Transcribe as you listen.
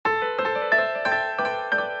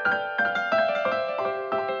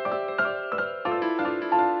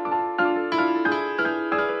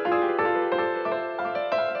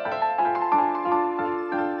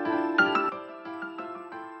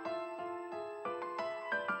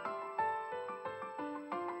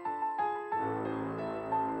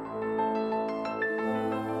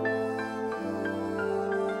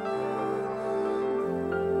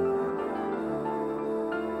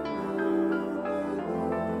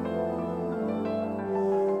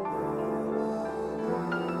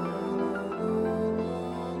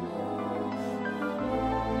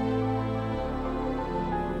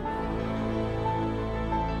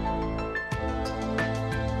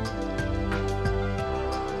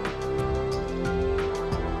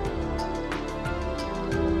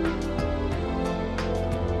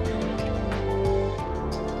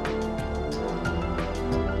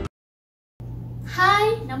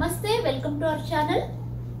our channel.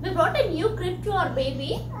 We brought a new crib to our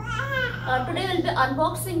baby. Today we'll be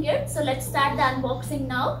unboxing it. So let's start the unboxing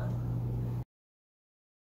now.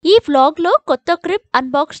 ఈ vlog లో కొత్త crib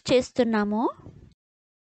unbox చేస్తున్నాము.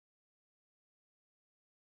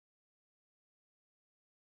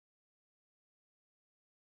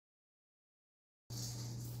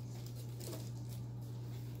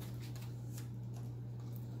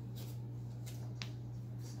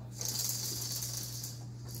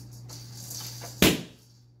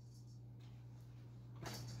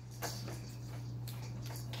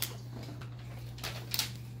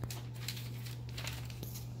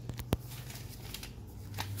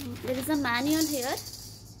 There is a manual here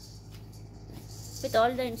with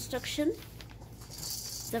all the instruction,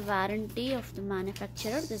 the warranty of the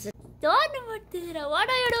manufacturer. This is what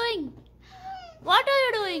are you doing? What are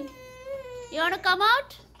you doing? You want to come out?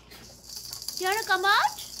 You want to come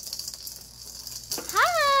out?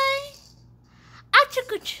 Hi!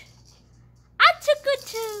 Achukuchu!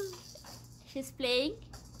 Achukuchu! She's playing.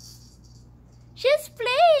 She's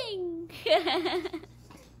playing!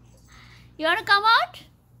 You want to come out?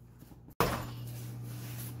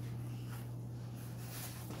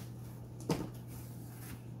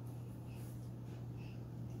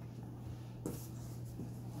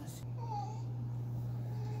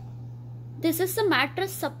 This is the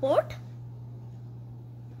mattress support.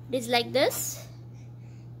 It is like this.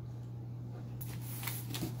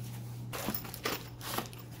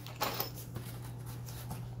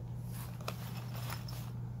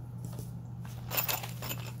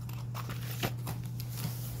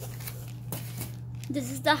 This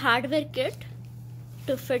is the hardware kit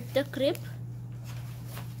to fit the crib.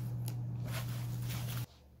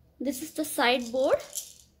 This is the sideboard.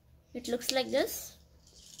 It looks like this.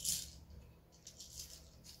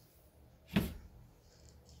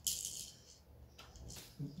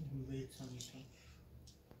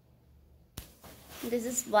 This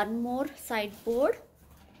is one more sideboard.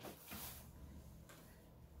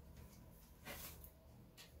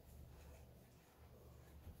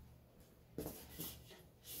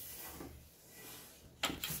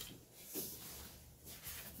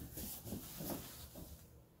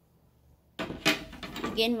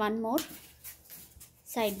 Again one more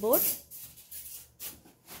sideboard.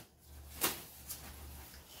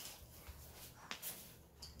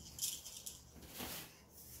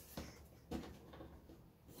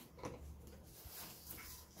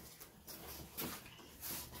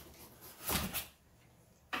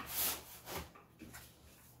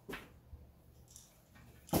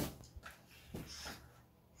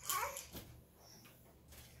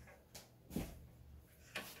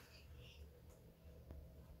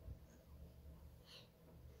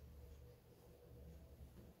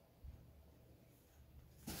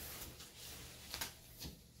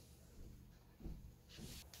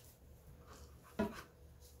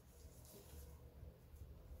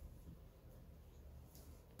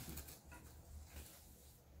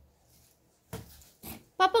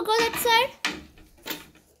 Papa, go that side.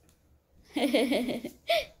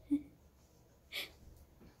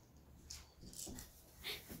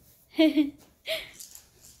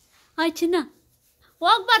 Hi, Chinna.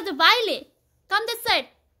 Walk by the baile. Come this side.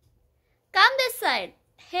 Come this side.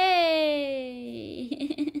 Hey.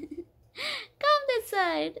 Come this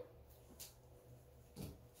side.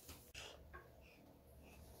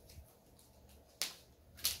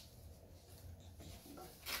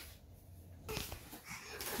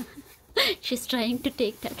 She's trying to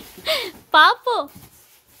take that. Papo!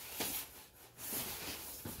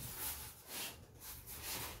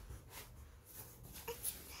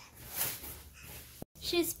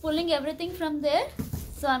 She's pulling everything from there.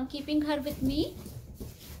 So I'm keeping her with me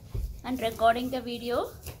and recording the video.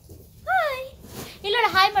 Hi! Illada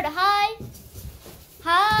hi mada hi!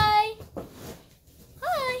 Hi!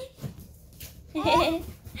 Hi!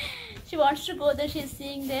 She wants to go there. She's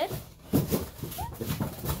seeing there.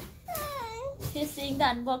 She's seeing the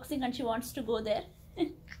unboxing and she wants to go there.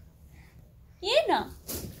 Yena?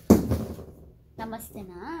 Namaste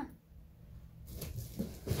na.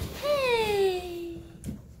 Hey.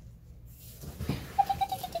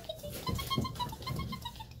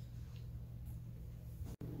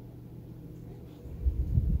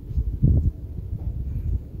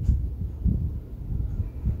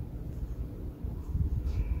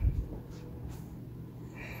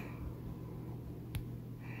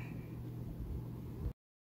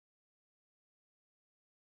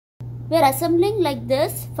 We are assembling like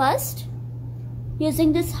this first using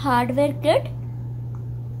this hardware kit,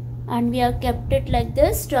 and we have kept it like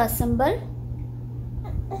this to assemble.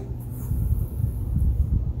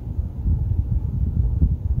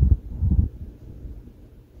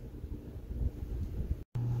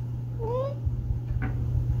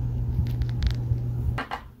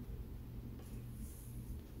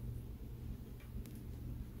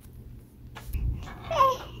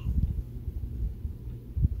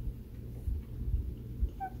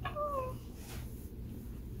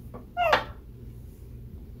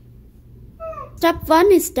 Step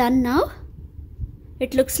 1 is done now.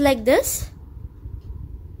 It looks like this.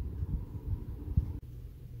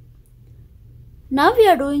 Now we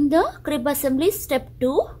are doing the crib assembly step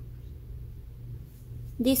 2.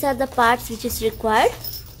 These are the parts which is required.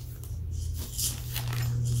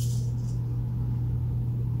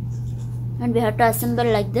 And we have to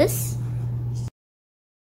assemble like this.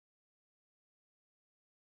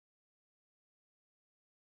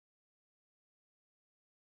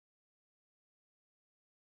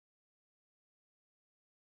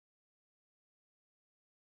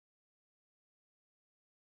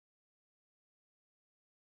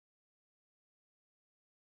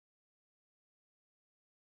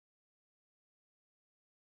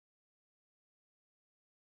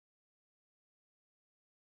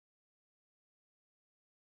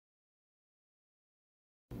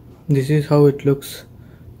 This is how it looks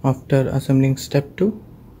after assembling step 2.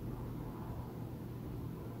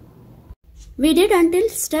 We did until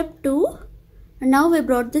step 2 and now we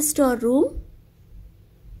brought this to our room.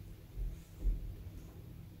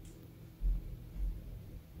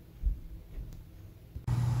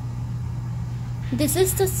 This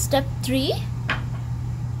is the step 3.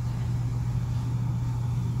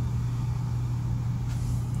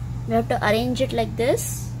 We have to arrange it like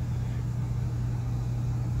this.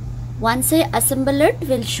 Once I assemble it,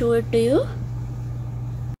 we'll show it to you.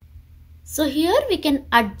 So here we can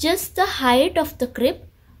adjust the height of the crib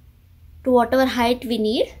to whatever height we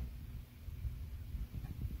need.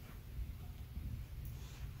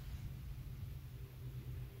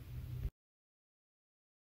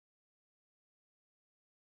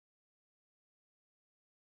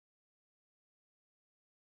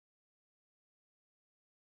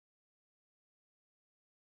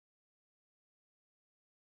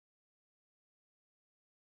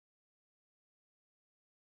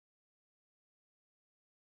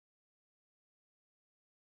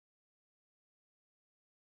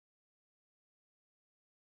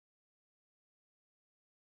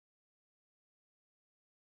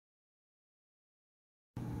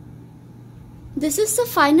 This is the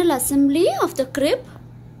final assembly of the crib.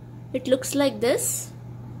 It looks like this.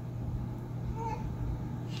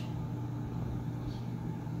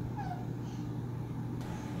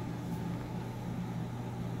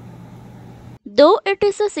 Though it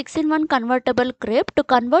is a 6-in-1 convertible crib, to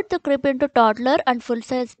convert the crib into toddler and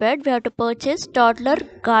full-size bed, we have to purchase toddler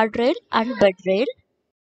guardrail and bed rail.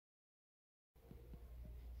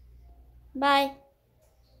 Bye.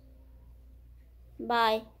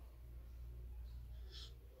 Bye.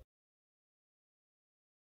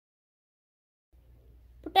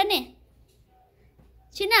 Puttane.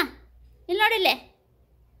 China. Illodile.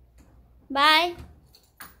 Bye.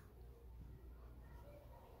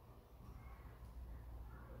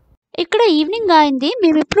 ఇక్కడ evening అయింది.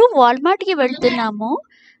 మేము ఇప్పుడు వాల్మార్ట్కి వెళ్తున్నాము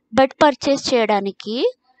bed purchase చేయడానికి.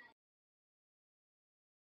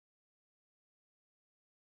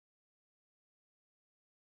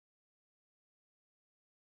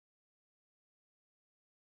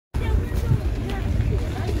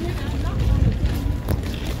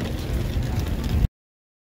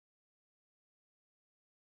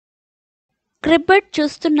 Crib bed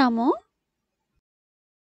చూస్తున్నాము.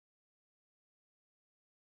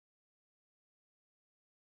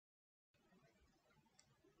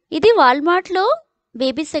 ఇది వాల్మార్ట్లో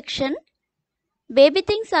baby section. Baby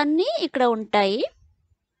things అన్నీ ఇక్కడ ఉంటాయి.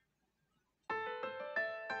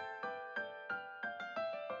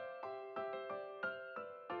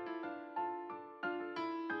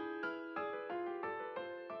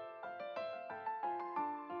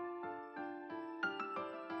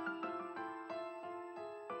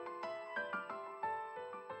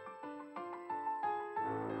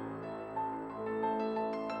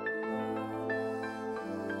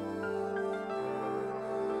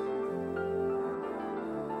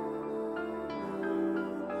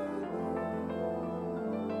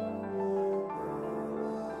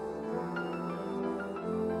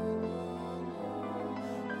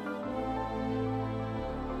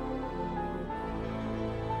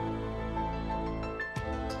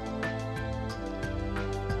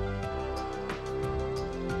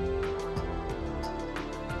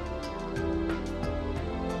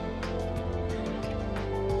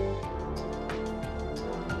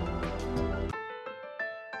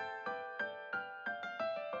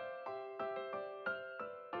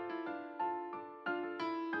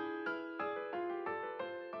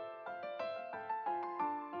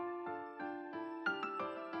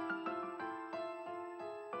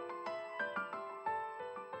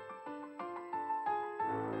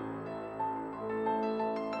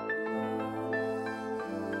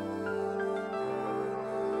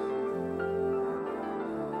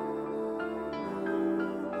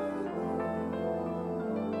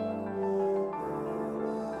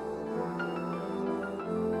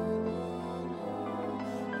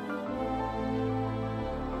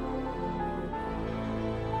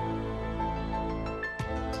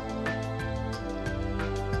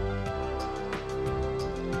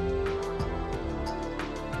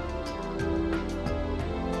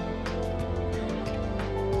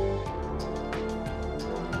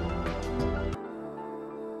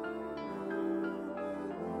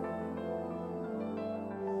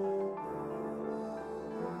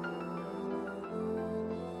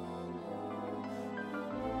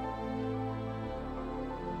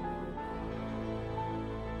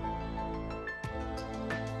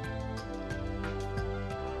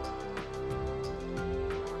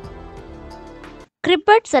 క్రిబ్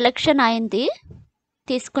బెడ్ సెలెక్షన్ అయింది,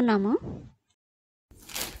 తీసుకున్నాము.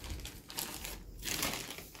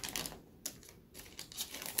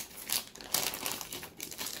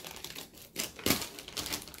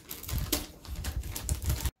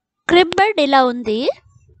 క్రిబ్ బెడ్ ఇలా ఉంది.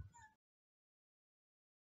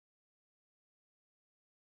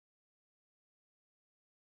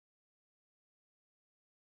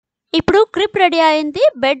 ఇప్పుడు క్రిబ్ రెడీ అయింది,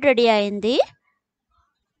 బెడ్ రెడీ అయింది.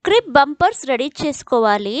 క్రిబ్ బంపర్స్ రెడీ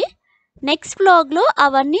చేసుకోవాలి. నెక్స్ట్ వ్లాగ్లో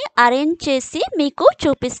అవన్నీ అరేంజ్ చేసి మీకు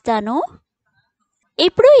చూపిస్తాను.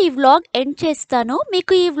 ఇప్పుడు ఈ వ్లాగ్ ఎండ్ చేస్తాను.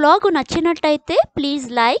 మీకు ఈ వ్లాగ్ నచ్చినట్టయితే please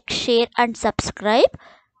like, share and subscribe.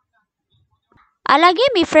 అలాగే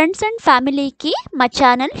మీ ఫ్రెండ్స్ అండ్ ఫ్యామిలీకి మా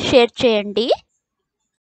ఛానల్ షేర్ చేయండి.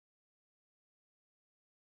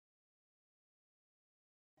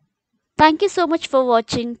 Thank you so much for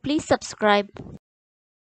watching. Please subscribe.